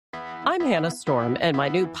I'm Hannah Storm, and my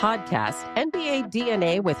new podcast, NBA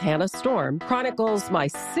DNA with Hannah Storm, chronicles my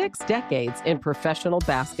 6 decades in professional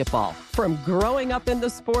basketball. From growing up in the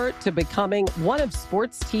sport to becoming one of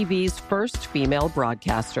sports TV's first female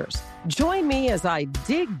broadcasters. Join me as I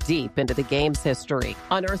dig deep into the game's history,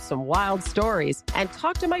 unearth some wild stories, and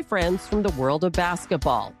talk to my friends from the world of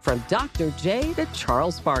basketball, from Dr. J to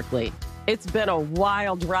Charles Barkley. It's been a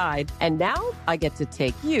wild ride, and now I get to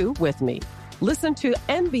take you with me. Listen to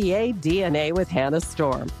NBA DNA with Hannah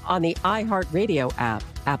Storm on the iHeartRadio app,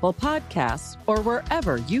 Apple Podcasts, or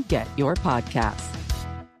wherever you get your podcasts.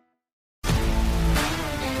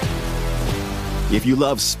 If you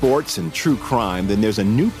love sports and true crime, then there's a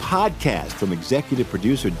new podcast from executive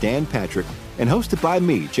producer Dan Patrick and hosted by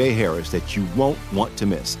me, Jay Harris, that you won't want to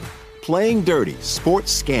miss. Playing Dirty: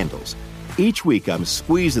 Sports Scandals. Each week, I'm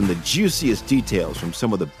squeezing the juiciest details from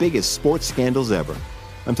some of the biggest sports scandals ever.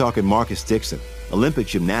 I'm talking Marcus Dixon, Olympic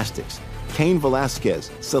gymnastics, Cain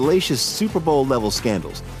Velasquez, salacious Super Bowl-level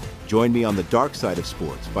scandals. Join me on the dark side of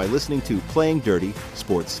sports by listening to Playing Dirty: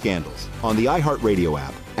 Sports Scandals on the iHeartRadio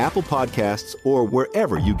app, Apple Podcasts, or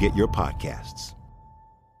wherever you get your podcasts.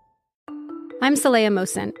 I'm Saleha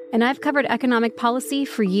Mohsin, and I've covered economic policy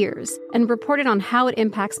for years and reported on how it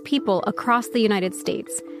impacts people across the United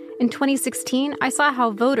States. In 2016, I saw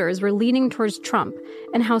how voters were leaning towards Trump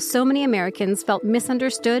and how so many Americans felt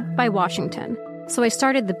misunderstood by Washington. So I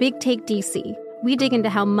started The Big Take DC. We dig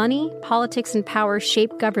into how money, politics, and power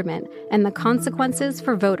shape government and the consequences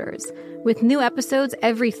for voters. With new episodes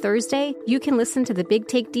every Thursday, you can listen to The Big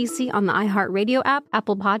Take DC on the iHeartRadio app,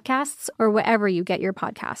 Apple Podcasts, or wherever you get your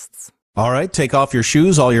podcasts. All right, take off your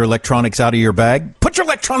shoes, all your electronics out of your bag. Put your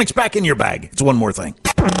electronics back in your bag. It's one more thing.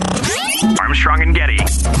 Armstrong and Getty.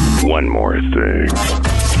 One more thing.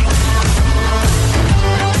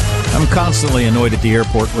 I'm constantly annoyed at the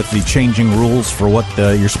airport with the changing rules for what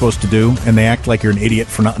you're supposed to do, and they act like you're an idiot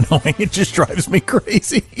for not knowing. It just drives me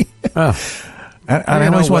crazy. I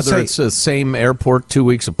don't know whether it's the same airport 2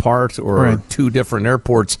 weeks apart or two different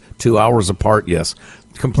airports 2 hours apart. Yes,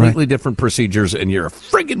 completely different procedures, and you're a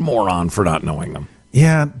friggin' moron for not knowing them.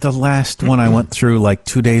 Yeah, the last one I went through like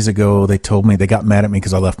 2 days ago, they told me they got mad at me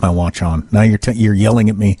because I left my watch on. Now you're yelling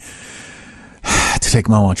at me to take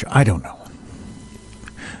my watch. I don't know.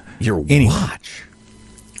 Your watch.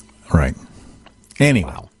 Right.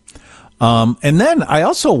 Anyway. Wow. And then I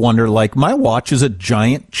also wonder, like, my watch is a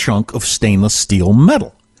giant chunk of stainless steel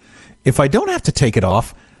metal. If I don't have to take it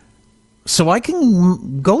off, so I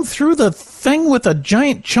can go through the thing with a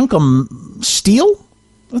giant chunk of steel?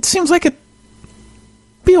 That seems like it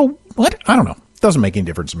be a what? I don't know. Doesn't make any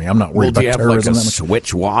difference to me. I'm not worried about terrorism. Do you have like a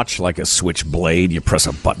switch watch, like a switch blade? You press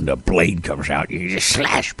a button, the blade comes out. You just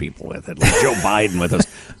slash people with it, like Joe Biden with his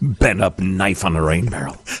bent-up knife on the rain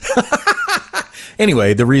barrel.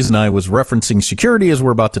 Anyway, the reason I was referencing security is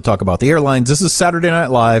we're about to talk about the airlines. This is Saturday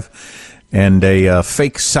Night Live and a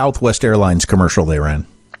fake Southwest Airlines commercial they ran.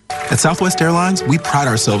 At Southwest Airlines, we pride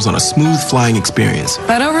ourselves on a smooth flying experience.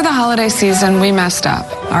 But over the holiday season, we messed up.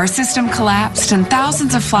 Our system collapsed and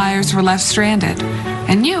thousands of flyers were left stranded.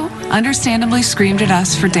 And you, understandably, screamed at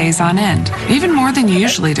us for days on end, even more than you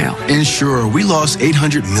usually do. And sure, we lost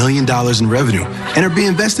 $800 million in revenue and are being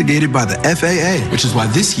investigated by the FAA, which is why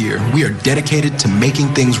this year we are dedicated to making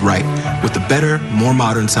things right with a better, more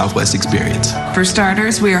modern Southwest experience. For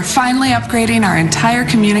starters, we are finally upgrading our entire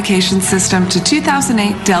communication system to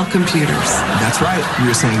 2008 Dell computers. That's right. We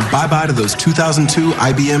are saying bye-bye to those 2002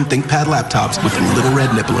 IBM ThinkPad laptops with a little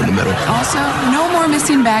red nipple in the middle. Also, no more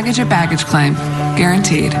missing baggage at baggage claim.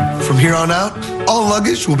 Guaranteed. From here on out, all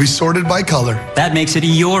luggage will be sorted by color. That makes it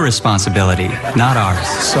your responsibility, not ours.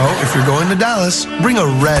 So, if you're going to Dallas, bring a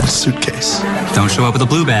red suitcase. Don't show up with a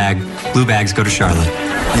blue bag. Blue bags go to Charlotte.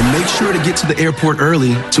 And make sure to get to the airport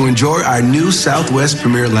early to enjoy our new Southwest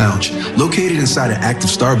Premier Lounge, located inside an active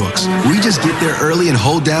Starbucks. We just get there early and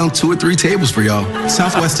hold down 2 or 3 tables for y'all.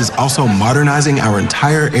 Southwest is also modernizing our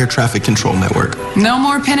entire air traffic control network. No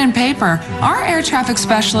more pen and paper. Our air traffic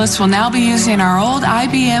specialists will now be using our old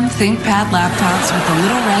IBM ThinkPad laptops with a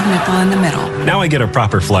little red nipple in the middle. Now I get a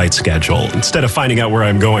proper flight schedule instead of finding out where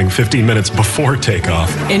I'm going 15 minutes before takeoff.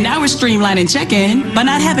 And now we're streamlining check-in by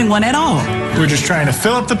not having one at all. We're just trying to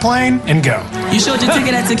fill up the plane and go. You showed your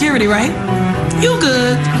ticket at security, right? You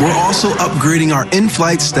good. We're also upgrading our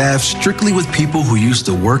in-flight staff strictly with people who used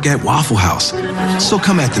to work at Waffle House. So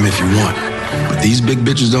come at them if you want. But these big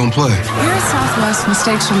bitches don't play. Here at Southwest,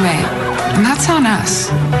 mistakes were made. And that's on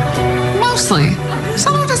us. Mostly.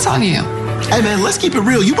 Some of it's on you. Hey man, let's keep it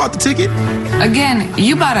real. You bought the ticket. Again,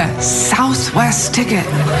 you bought a Southwest ticket.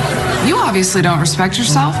 You obviously don't respect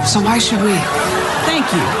yourself, so why should we? Thank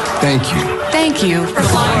you. Thank you. Thank you for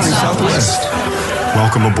flying Southwest. Southwest.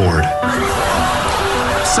 Welcome aboard.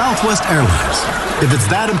 Southwest Airlines. If it's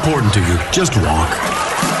that important to you, just walk.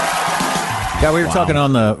 Yeah, we were talking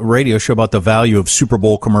on the radio show about the value of Super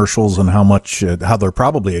Bowl commercials and how they're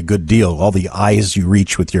probably a good deal. All the eyes you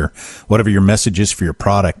reach with whatever your message is for your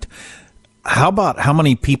product. How about how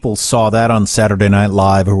many people saw that on Saturday Night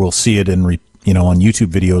Live, or will see it on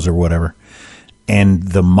YouTube videos or whatever, and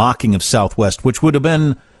the mocking of Southwest, which would have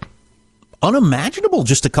been unimaginable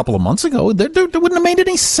just a couple of months ago. There wouldn't have made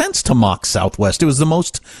any sense to mock Southwest. It was the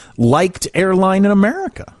most liked airline in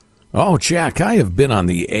America. Oh, Jack, I have been on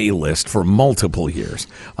the A list for multiple years.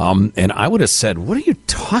 And I would have said, what are you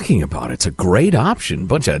talking about? It's a great option.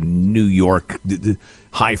 Bunch of New York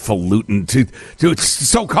highfalutin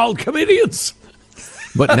so-called comedians.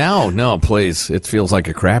 But now, no, please, it feels like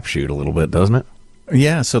a crapshoot a little bit, doesn't it?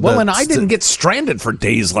 Yeah. And I didn't get stranded for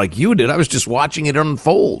days like you did. I was just watching it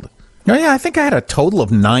unfold. Oh, yeah, I think I had a total of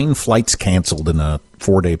 9 flights canceled in a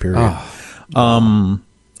 4-day period.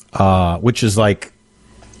 Which is like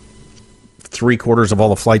 3/4 of all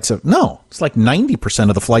the flights. It's like 90%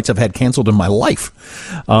 of the flights I've had canceled in my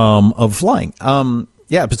life of flying.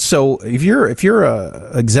 Yeah, but so if you're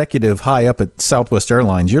a executive high up at Southwest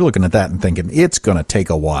Airlines, you're looking at that and thinking it's going to take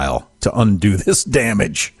a while to undo this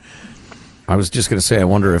damage. I was just going to say, I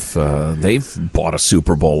wonder if they've bought a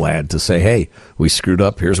Super Bowl ad to say, "Hey, we screwed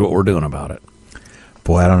up. Here's what we're doing about it."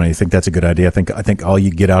 Boy, I don't know. You think that's a good idea? I think all you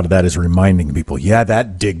get out of that is reminding people, yeah,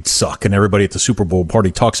 that did suck, and everybody at the Super Bowl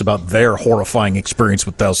party talks about their horrifying experience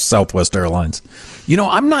with those Southwest Airlines.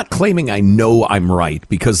 I'm not claiming I know I'm right,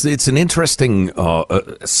 because it's an interesting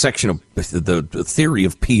section of the theory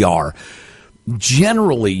of PR.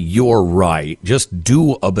 Generally, you're right. Just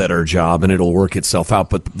do a better job and it'll work itself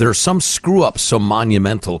out. But there are some screw-ups so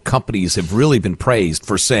monumental. Companies have really been praised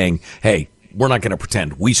for saying, hey, we're not going to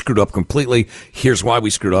pretend. We screwed up completely. Here's why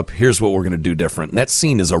we screwed up. Here's what we're going to do different. And that's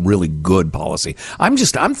seen as a really good policy. I'm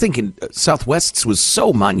thinking Southwest's was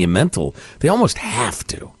so monumental, they almost have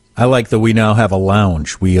to. I like that we now have a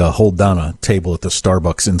lounge. We hold down a table at the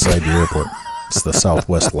Starbucks inside the airport. It's the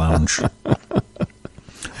Southwest Lounge.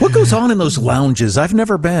 What goes on in those lounges? I've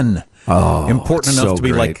never been important enough to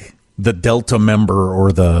be like the Delta member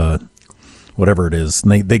or the whatever it is.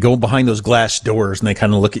 And they go behind those glass doors and they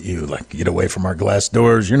kind of look at you like, get away from our glass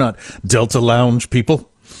doors. You're not Delta Lounge people.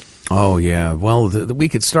 Oh, yeah. Well, we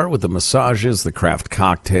could start with the massages, the craft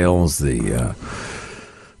cocktails, the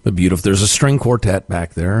beautiful. There's a string quartet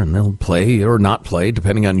back there, and they'll play or not play,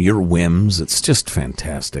 depending on your whims. It's just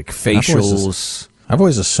fantastic. Facials. I've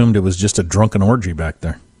always assumed it was just a drunken orgy back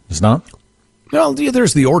there. It's not? Well,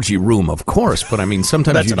 there's the orgy room, of course, but I mean,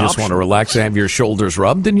 sometimes you just want to relax and have your shoulders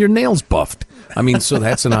rubbed and your nails buffed. I mean, so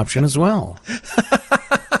that's an option as well.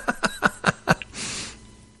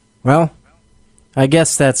 Well, I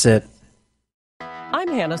guess that's it. I'm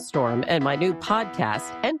Hannah Storm, and my new podcast,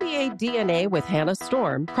 NBA DNA with Hannah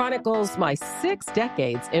Storm, chronicles my 6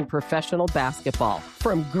 decades in professional basketball.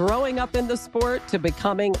 From growing up in the sport to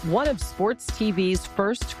becoming one of sports TV's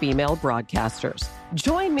first female broadcasters.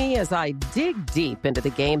 Join me as I dig deep into the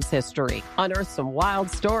game's history, unearth some wild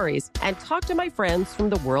stories, and talk to my friends from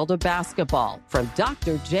the world of basketball, from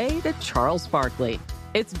Dr. J to Charles Barkley.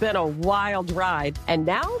 It's been a wild ride, and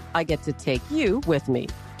now I get to take you with me.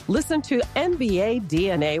 Listen to NBA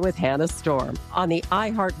DNA with Hannah Storm on the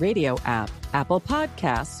iHeartRadio app, Apple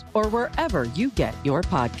Podcasts, or wherever you get your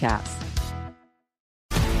podcasts.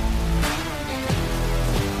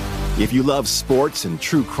 If you love sports and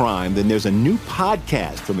true crime, then there's a new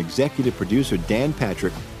podcast from executive producer Dan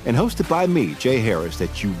Patrick and hosted by me, Jay Harris,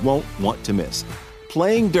 that you won't want to miss.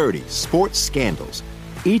 Playing Dirty: Sports Scandals.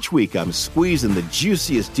 Each week, I'm squeezing the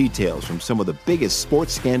juiciest details from some of the biggest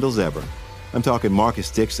sports scandals ever. I'm talking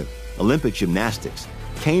Marcus Dixon, Olympic gymnastics,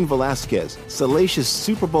 Cain Velasquez, salacious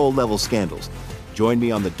Super Bowl-level scandals. Join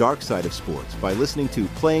me on the dark side of sports by listening to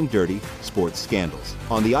Playing Dirty: Sports Scandals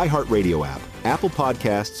on the iHeartRadio app, Apple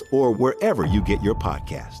Podcasts, or wherever you get your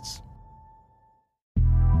podcasts.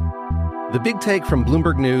 The Big Take from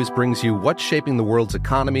Bloomberg News brings you what's shaping the world's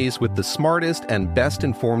economies with the smartest and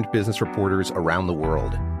best-informed business reporters around the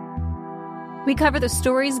world. We cover the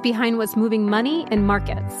stories behind what's moving money and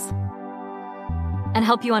markets, and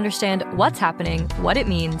help you understand what's happening, what it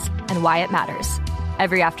means, and why it matters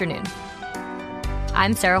every afternoon.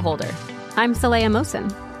 I'm Sarah Holder. I'm Saleha Mohsin.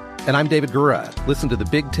 And I'm David Gura. Listen to The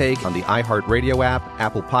Big Take on the iHeartRadio app,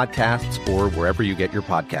 Apple Podcasts, or wherever you get your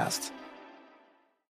podcasts.